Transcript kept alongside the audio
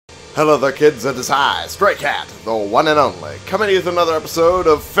Hello there kids, it is I, Stray Cat, the one and only, coming to you with another episode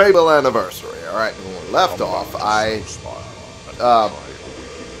of Fable Anniversary. Alright, when we left off,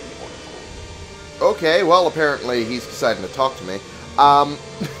 okay, well apparently he's deciding to talk to me.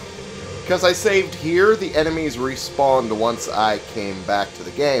 Because I saved here, the enemies respawned once I came back to the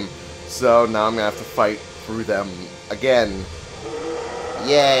game. So now I'm going to have to fight through them again.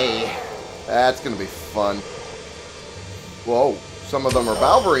 Yay! That's going to be fun. Whoa. Some of them are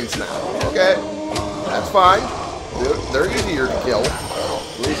Balverines now. Okay, that's fine. They're easier to kill.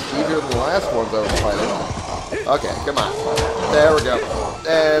 At least easier than the last ones I was fighting. Okay, come on. There we go.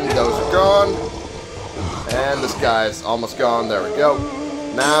 And those are gone. And this guy's almost gone. There we go.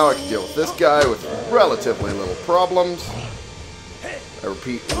 Now I can deal with this guy with relatively little problems. I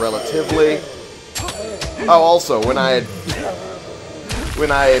repeat, relatively. Oh, also, when I had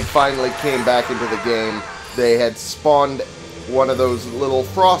finally came back into the game, they had spawned one of those little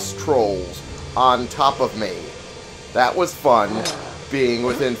frost trolls on top of me. That was fun, being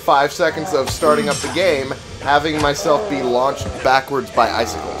within 5 seconds of starting up the game, having myself be launched backwards by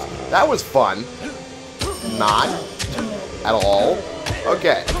icicles. That was fun. Not at all.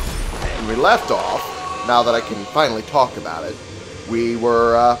 Okay. When we left off, now that I can finally talk about it, we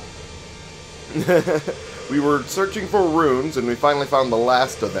were we were searching for runes, and we finally found the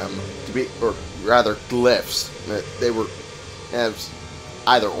last of them to be, or rather, glyphs. They were as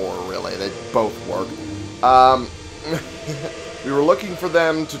either or, really. They both work. We were looking for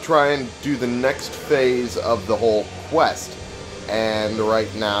them to try and do the next phase of the whole quest, and right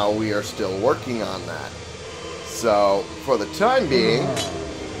now we are still working on that. So, for the time being,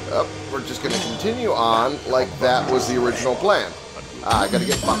 we're just going to continue on like that was the original plan. I gotta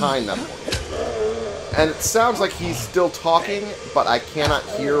get behind them. And it sounds like he's still talking, but I cannot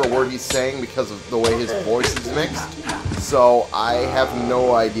hear a word he's saying because of the way his voice is mixed. So I have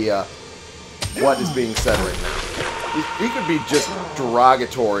no idea what is being said right now. He could be just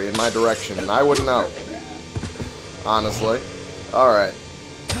derogatory in my direction, and I wouldn't know. Honestly. Alright.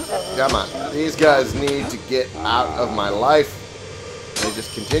 Come on. These guys need to get out of my life. They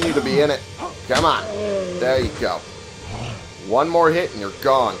just continue to be in it. Come on. There you go. One more hit and you're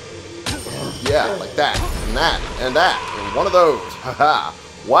gone. Yeah, like that, and that, and that, and one of those. Haha.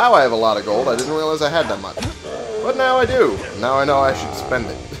 Wow, I have a lot of gold. I didn't realize I had that much. But now I do. Now I know I should spend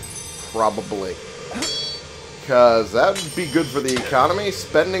it. Probably. Because that would be good for the economy,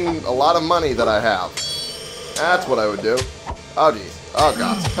 spending a lot of money that I have. That's what I would do. Oh, jeez. Oh,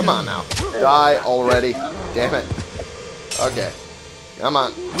 God. Come on now. Die already. Damn it. Okay. Come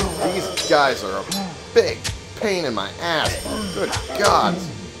on. These guys are a big pain in my ass. Good God.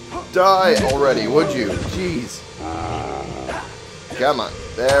 Die already, would you? Jeez. Come on.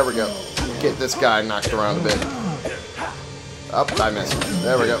 There we go. Get this guy knocked around a bit. Oh, I missed.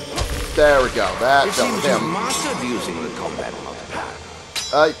 There we go. There we go. That dealt with him. Mastered using the combat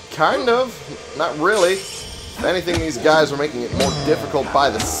multiplier. Kind of. Not really. If anything, these guys are making it more difficult by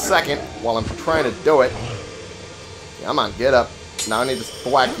the second while I'm trying to do it. Come on, get up. Now I need to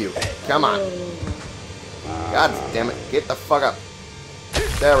thwack you. Come on. God damn it. Get the fuck up.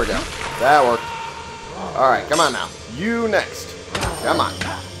 There we go. That worked. Alright, come on now. You next. Come on.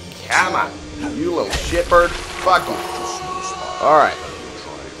 Come on. You little shitbird. Fuck you. Alright.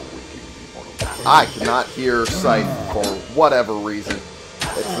 I cannot hear Scythe for whatever reason.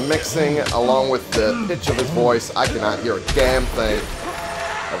 It's the mixing along with the pitch of his voice. I cannot hear a damn thing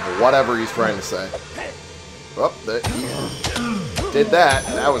of whatever he's trying to say. Oh, he did that.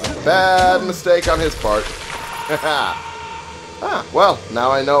 That was a bad mistake on his part. Haha. Ah, well, now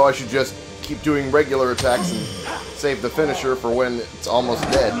I know I should just keep doing regular attacks and save the finisher for when it's almost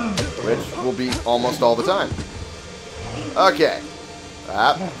dead, which will be almost all the time. Okay.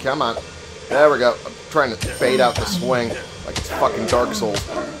 Ah, come on. There we go. I'm trying to bait out the swing like it's fucking Dark Souls.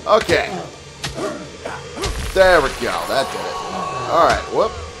 Okay. There we go. That did it. Alright,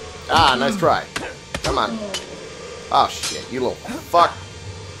 whoop. Ah, nice try. Come on. Oh, shit, you little fuck.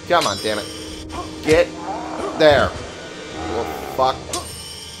 Come on, damn it. Get there. Little fuck.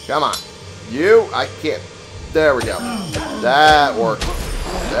 Come on. You, I can't. There we go. That worked.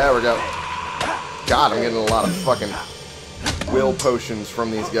 There we go. God, I'm getting a lot of fucking will potions from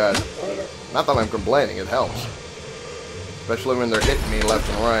these guys. Not that I'm complaining, it helps. Especially when they're hitting me left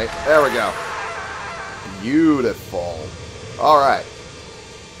and right. There we go. Beautiful. Alright.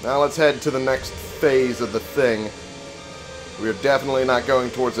 Now let's head to the next phase of the thing. We're definitely not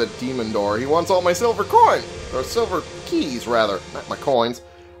going towards that demon door. He wants all my silver coins. Or silver keys, rather. Not my coins.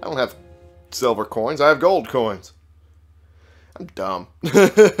 I don't have silver coins. I have gold coins. I'm dumb.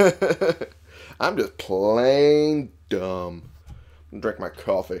 I'm just plain dumb. I'm gonna drink my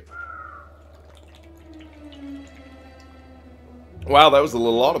coffee. Wow, that was a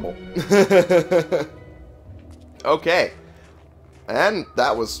little audible. Okay. And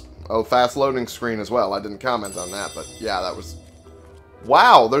that was a fast loading screen as well. I didn't comment on that, but yeah, that was...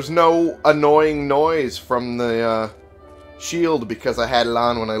 Wow, there's no annoying noise from the shield because I had it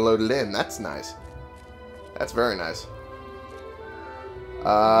on when I loaded in. That's nice. That's very nice.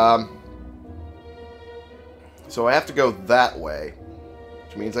 So I have to go that way,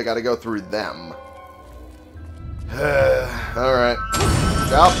 which means I gotta go through them. Alright.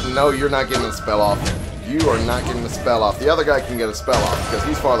 Oh, no, you're not getting a spell off. You are not getting a spell off. The other guy can get a spell off because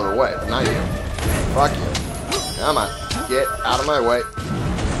he's farther away, but not you. Fuck you. Come on. Get out of my way.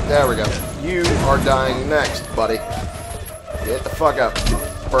 There we go. You are dying next, buddy. Get the fuck up.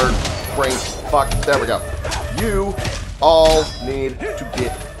 Bird, brain, fuck. There we go. You all need to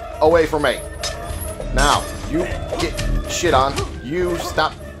get away from me. Now, you get shit on. You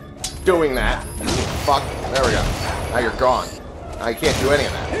stop doing that. Fuck. There we go. Now you're gone. Now you can't do any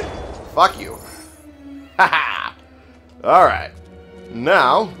of that. Fuck you. Haha. Alright.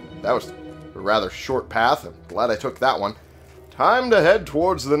 Now, that was a rather short path. I'm glad I took that one. Time to head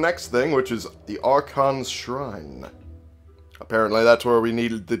towards the next thing, which is the Archon's Shrine. Apparently that's where we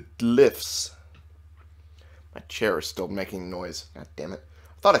needed the glyphs. My chair is still making noise. God damn it.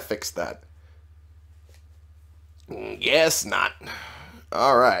 I thought I fixed that. Guess not.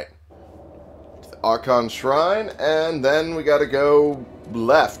 Alright. The Archon's Shrine, and then we gotta go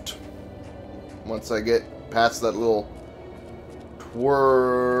left. Once I get past that little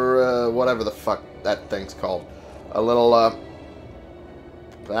whatever the fuck that thing's called. A little, I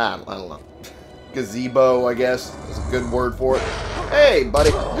don't know. Gazebo, I guess, is a good word for it. Hey,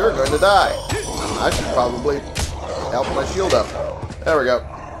 buddy, you're going to die. I should probably help my shield up. There we go.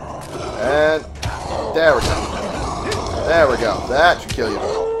 And there we go. There we go. That should kill you.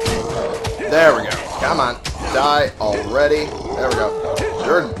 There we go. Come on. Die already. There we go.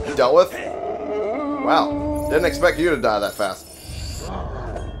 You're dealt with. Wow. Didn't expect you to die that fast.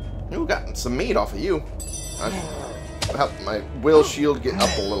 Ooh, got some meat off of you. I should help my will shield get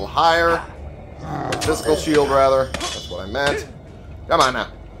up a little higher. My physical shield, rather. That's what I meant. Come on now.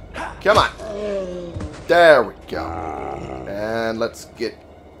 Come on. There we go. And let's get...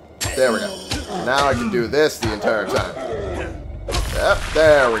 There we go. Now I can do this the entire time. Yep,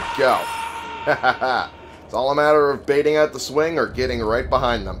 there we go. It's all a matter of baiting out the swing or getting right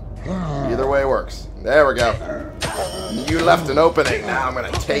behind them. Either way works. There we go. You left an opening. Now I'm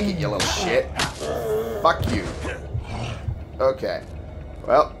gonna take it, you little shit. Fuck you. Okay.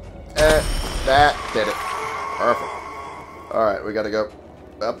 Well, that did it. Perfect. Alright, we gotta go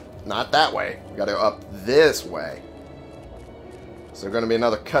up. Not that way. We gotta go up this way. Is there gonna be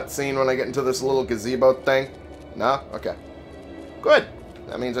another cutscene when I get into this little gazebo thing? No? Okay. Good.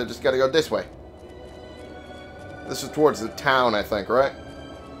 That means I just gotta go this way. This is towards the town, I think, right?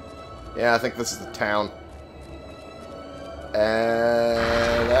 Yeah, I think this is the town.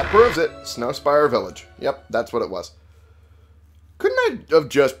 And that proves it. Snowspire Village. Yep, that's what it was. Couldn't I have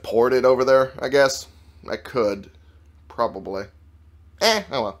just ported over there, I guess? I could. Probably. Oh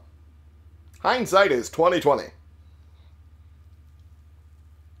well. Hindsight is 20/20.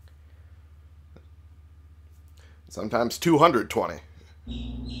 Sometimes 220.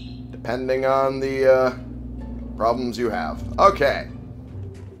 Depending on the problems you have. Okay.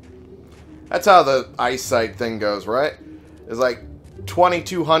 That's how the eyesight thing goes, right? It's like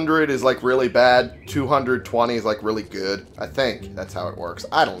 2200 is like really bad, 220 is like really good. I think that's how it works.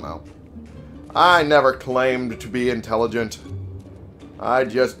 I don't know. I never claimed to be intelligent. I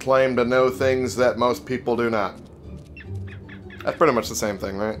just claim to know things that most people do not. That's pretty much the same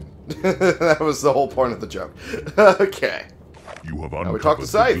thing, right? That was the whole point of the joke. Okay. You have now we talk to uncovered the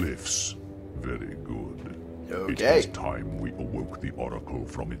Scythe. glyphs. Very good. Okay. It is time we awoke the Oracle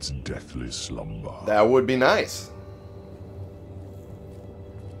from its deathless slumber. That would be nice.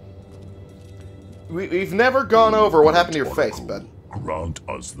 We've never gone over what happened to your face, bud. Grant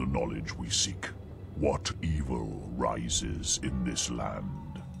us the knowledge we seek. What evil rises in this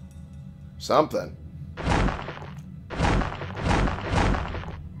land? Something.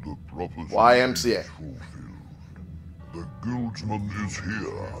 The prophecy YMCA. is fulfilled. The guildsman is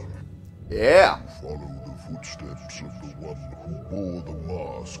here. Yeah. Follow the footsteps of the one who bore the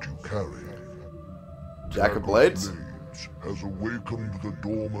mask you carry. Jack of Blades? Blades has awakened the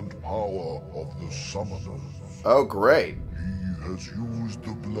dormant power of the summoners. Oh, great. He has used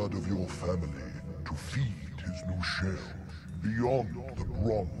the blood of your family to feed his new shell beyond the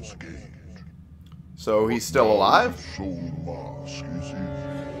Bronze Gate. So he's still alive? The soul mask is in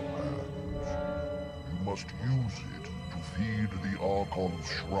your hands. You must use it to feed the Archon's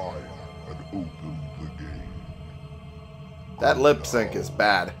shrine and open the gate. That lip sync is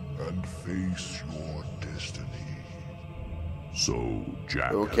bad. And face your destiny. So,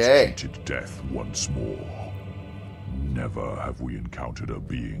 Jack Okay. has cheated death once more. Never have we encountered a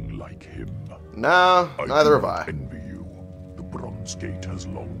being like him. No, neither have I. envy you. The Bronze Gate has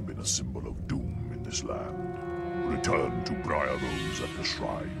long been a symbol of doom in this land. Return to Briar Rose at the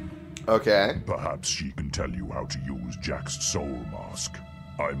shrine. Okay. Perhaps she can tell you how to use Jack's soul mask.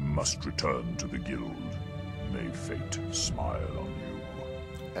 I must return to the guild. May fate smile on you.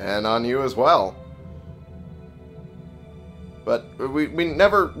 And on you as well. But we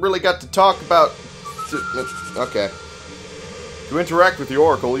never really got to talk about... Okay. To interact with the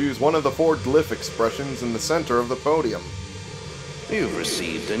Oracle, use one of the 4 glyph expressions in the center of the podium. You've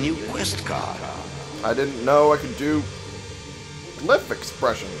received a new quest card. I didn't know I could do glyph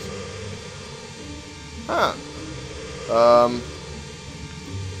expressions. Huh.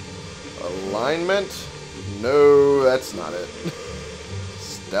 Alignment? No, that's not it.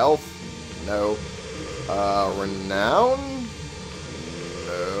 Stealth? No. Renown?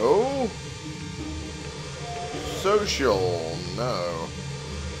 No. Social? No.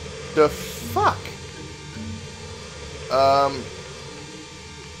 The fuck?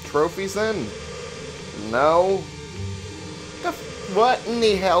 Trophies then? No. What in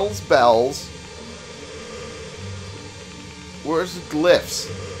the hell's bells? Where's the glyphs?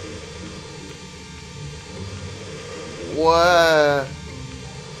 What?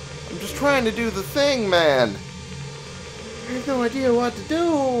 I'm just trying to do the thing, man. I have no idea what to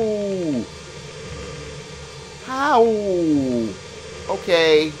do. How?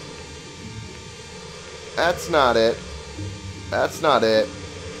 Okay. That's not it. That's not it.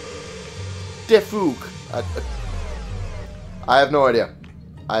 Defuk. I have no idea.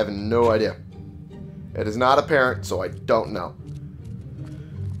 I have no idea. It is not apparent, so I don't know.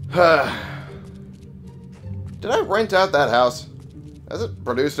 Did I rent out that house? Has it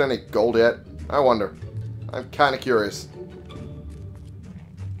produced any gold yet? I wonder. I'm kind of curious.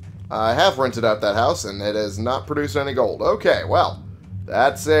 I have rented out that house, and it has not produced any gold. Okay, well,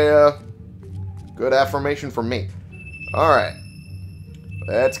 that's a good affirmation from me. Alright.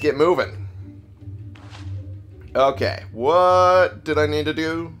 Let's get moving. Okay, what did I need to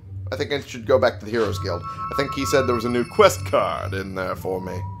do? I think I should go back to the Heroes Guild. I think he said there was a new quest card in there for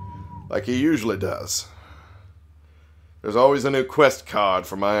me. Like he usually does. There's always a new quest card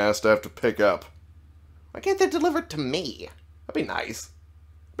for my ass to have to pick up. Why can't they deliver it to me? That'd be nice.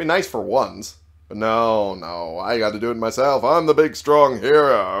 It'd be nice for once. But no, I gotta do it myself. I'm the big strong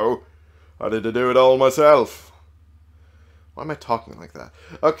hero. I need to do it all myself. Why am I talking like that?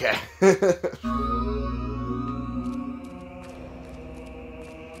 Okay.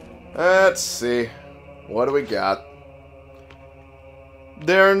 Let's see. What do we got?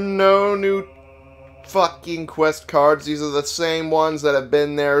 There are no new fucking quest cards. These are the same ones that have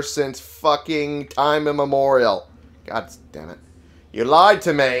been there since fucking time immemorial. God damn it. You lied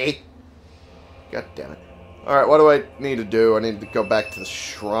to me. God damn it. Alright, what do I need to do? I need to go back to the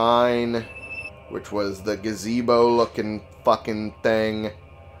shrine, which was the gazebo-looking fucking thing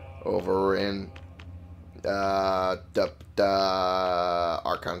over in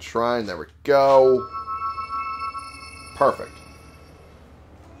Archon Shrine. There we go. Perfect.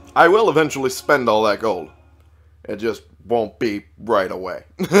 I will eventually spend all that gold. It just won't be right away.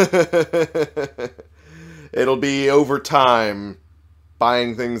 It'll be over time,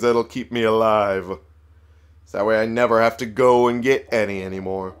 buying things that'll keep me alive. So that way I never have to go and get any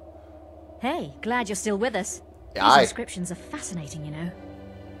anymore. Hey, glad you're still with us. Aye. These inscriptions are fascinating, you know.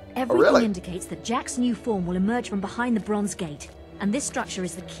 Everything really? indicates that Jack's new form will emerge from behind the Bronze Gate, and this structure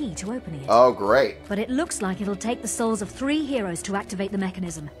is the key to opening it. Oh, great. But it looks like it'll take the souls of 3 heroes to activate the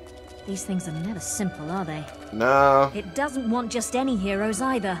mechanism. These things are never simple, are they? No. It doesn't want just any heroes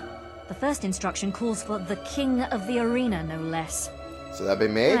either. The first instruction calls for the King of the Arena, no less. So that'd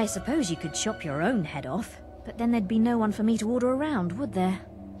be me? I suppose you could chop your own head off, but then there'd be no one for me to order around, would there?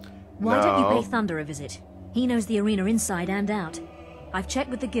 Why don't you No. pay Thunder a visit? He knows the arena inside and out. I've checked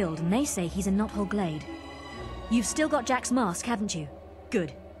with the guild, and they say he's in Knothole Glade. You've still got Jack's mask, haven't you?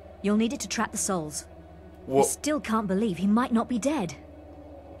 Good. You'll need it to trap the souls. I still can't believe he might not be dead.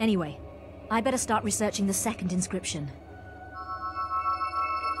 Anyway, I better start researching the second inscription.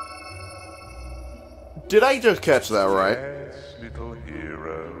 Did I just catch that right? Yes, little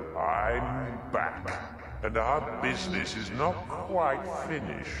hero, I'm back. And our business is not quite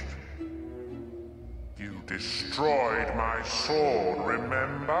finished. You destroyed my sword,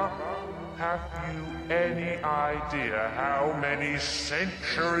 remember? Have you any idea how many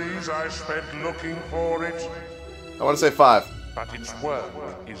centuries I spent looking for it? I want to say 5. but its work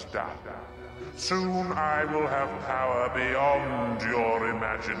is done. Soon I will have power beyond your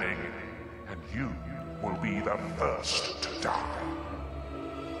imagining, and you will be the first to die.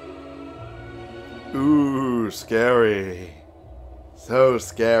 Ooh, scary. So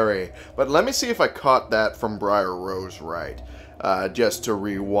scary. But let me see if I caught that from Briar Rose right. Just to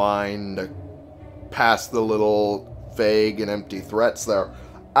rewind past the little vague and empty threats there.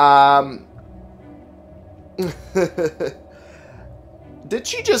 Did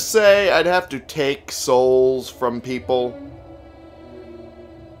she just say I'd have to take souls from people?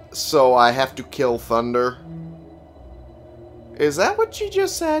 So I have to kill Thunder? Is that what she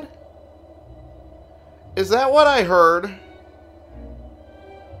just said? Is that what I heard?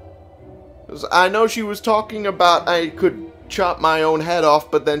 'Cause I know she was talking about I could chop my own head off,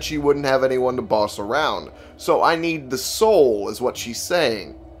 but then she wouldn't have anyone to boss around. So I need the soul, is what she's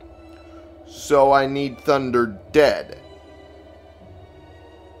saying. So I need Thunder dead.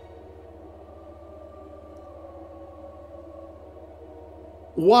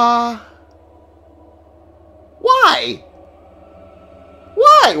 Why? Why?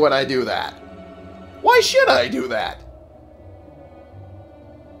 Why would I do that? Why should I do that?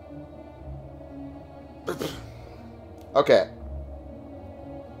 Okay.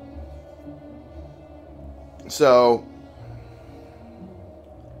 So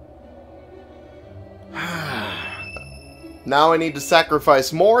now I need to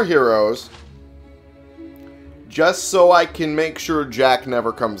sacrifice more heroes just so I can make sure Jack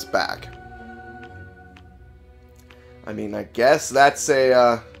never comes back. I mean, I guess that's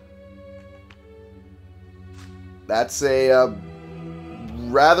a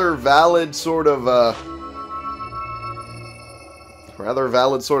rather valid sort of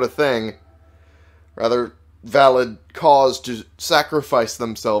thing. Rather valid cause to sacrifice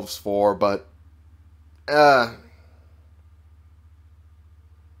themselves for, but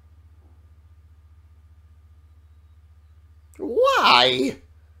why?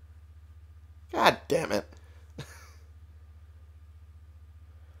 God damn it.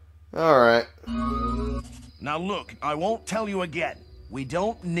 Alright. Now look, I won't tell you again. We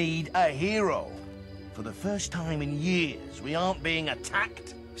don't need a hero. For the first time in years, we aren't being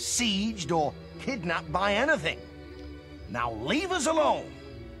attacked, sieged, or kidnapped by anything. Now leave us alone.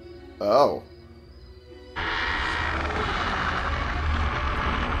 Oh.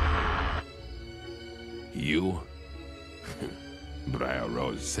 You? Briar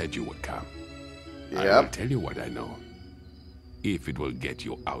Rose said you would come. I Yep. will tell you what I know. If it will get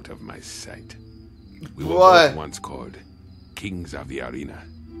you out of my sight. We were What? both once called Kings of the Arena.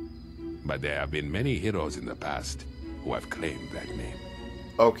 But there have been many heroes in the past who have claimed that name.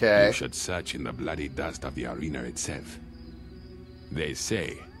 Okay. You should search in the bloody dust of the arena itself. They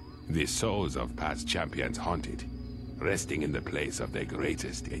say the souls of past champions haunt it, resting in the place of their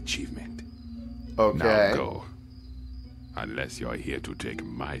greatest achievement. Okay. Now go. Unless you're here to take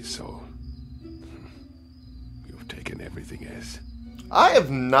my soul. You've taken everything else. I have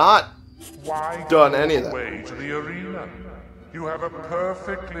not Why done go any of that. away to the arena? You have a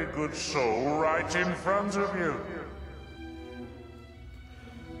perfectly good soul right in front of you.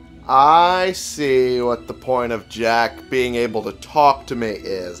 I see what the point of Jack being able to talk to me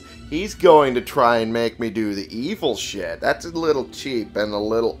is. He's going to try and make me do the evil shit. That's a little cheap and a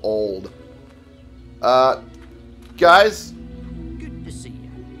little old. Guys? Good to see you.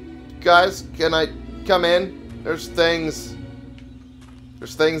 Guys, can I come in? There's things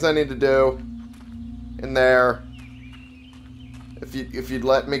I need to do in there. If you'd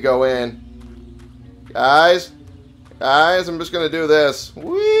let me go in. Guys, I'm just gonna do this.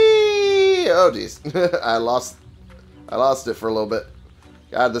 Whee! Oh jeez. I lost it for a little bit.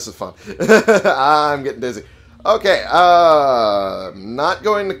 God, this is fun. I'm getting dizzy. Okay, not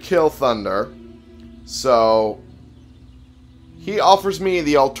going to kill Thunder. So he offers me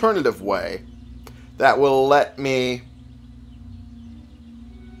the alternative way that will let me,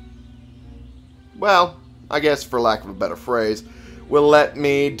 well, I guess for lack of a better phrase, will let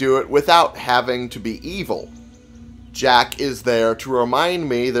me do it without having to be evil. Jack is there to remind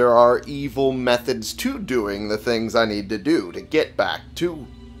me there are evil methods to doing the things I need to do to get back to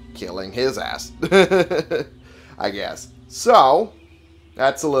killing his ass. I guess. So,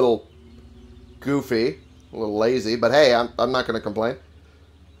 that's a little goofy, a little lazy, but hey, I'm not going to complain.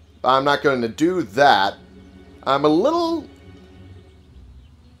 I'm not going to do that. I'm a little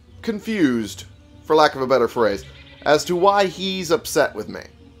confused, for lack of a better phrase, as to why he's upset with me.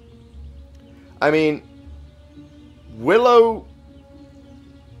 I mean, Willow...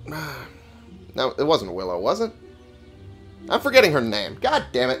 No, it wasn't Willow, was it? I'm forgetting her name. God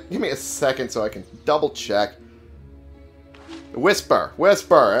damn it. Give me a second so I can double check. Whisper.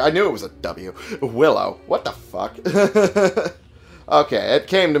 Whisper. I knew it was a W. Willow. What the fuck? Okay, it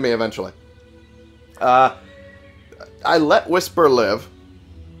came to me eventually. I let Whisper live,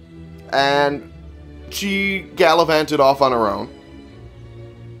 and she gallivanted off on her own.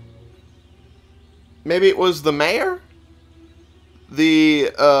 Maybe it was the mayor?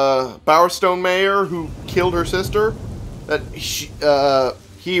 The Bowerstone mayor who killed her sister? That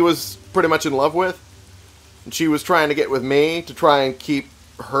he was pretty much in love with? And she was trying to get with me to try and keep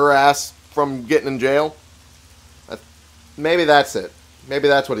her ass from getting in jail? Maybe that's it. Maybe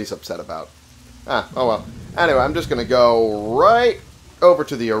that's what he's upset about. Ah, oh well. Anyway, I'm just going to go right over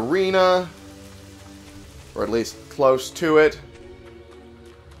to the arena. Or at least close to it.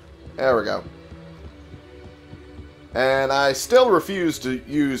 There we go. And I still refuse to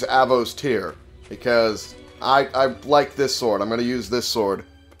use Avos Tear. Because I like this sword. I'm going to use this sword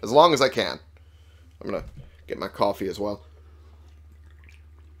as long as I can. I'm going to get my coffee as well.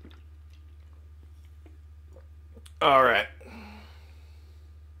 Alright.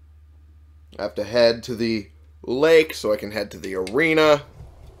 I have to head to the lake so I can head to the arena.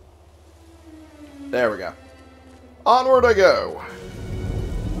 There we go. Onward I go.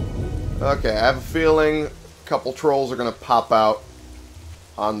 Okay, I have a feeling a couple trolls are going to pop out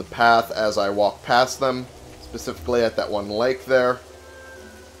on the path as I walk past them. Specifically at that one lake there.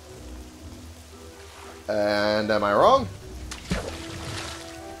 And am I wrong?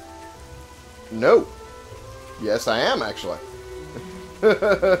 No. Yes, I am, actually.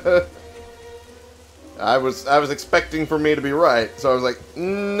 I was expecting for me to be right, so I was like,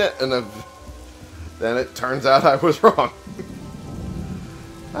 nah, and then it turns out I was wrong.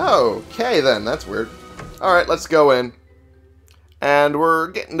 Okay, then. That's weird. Alright, let's go in. And we're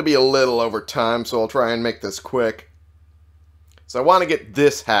getting to be a little over time, so I'll try and make this quick. So I want to get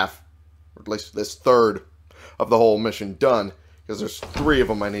this half, or at least this third, of the whole mission done, because there's 3 of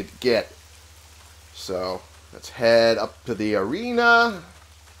them I need to get. So, let's head up to the arena.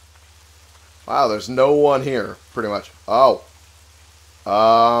 Wow, there's no one here, pretty much. Oh.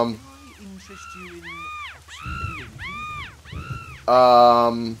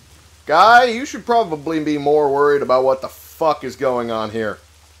 Guy, you should probably be more worried about what the fuck is going on here.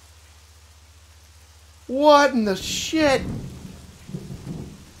 What in the shit?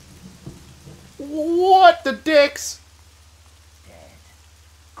 What the dicks? Dead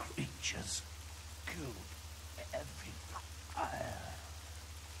creatures killed every fire.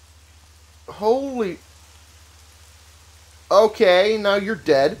 Holy... Okay, now you're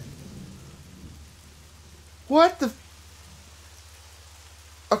dead. What the...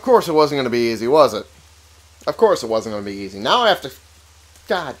 Of course it wasn't going to be easy, was it? Of course it wasn't going to be easy. Now I have to...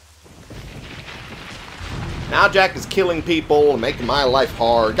 God. Now Jack is killing people and making my life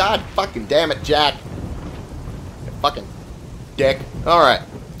hard. God fucking damn it, Jack. You fucking dick. Alright.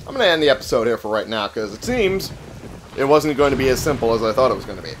 I'm going to end the episode here for right now, because it seems it wasn't going to be as simple as I thought it was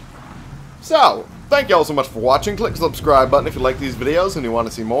going to be. So, thank you all so much for watching. Click the subscribe button if you like these videos and you want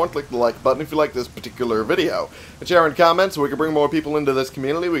to see more. And click the like button if you like this particular video. And share in comments so we can bring more people into this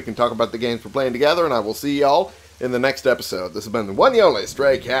community. We can talk about the games we're playing together. And I will see y'all in the next episode. This has been the one and only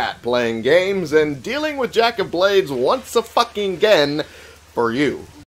Stray Cat, playing games and dealing with Jack of Blades once a fucking again for you.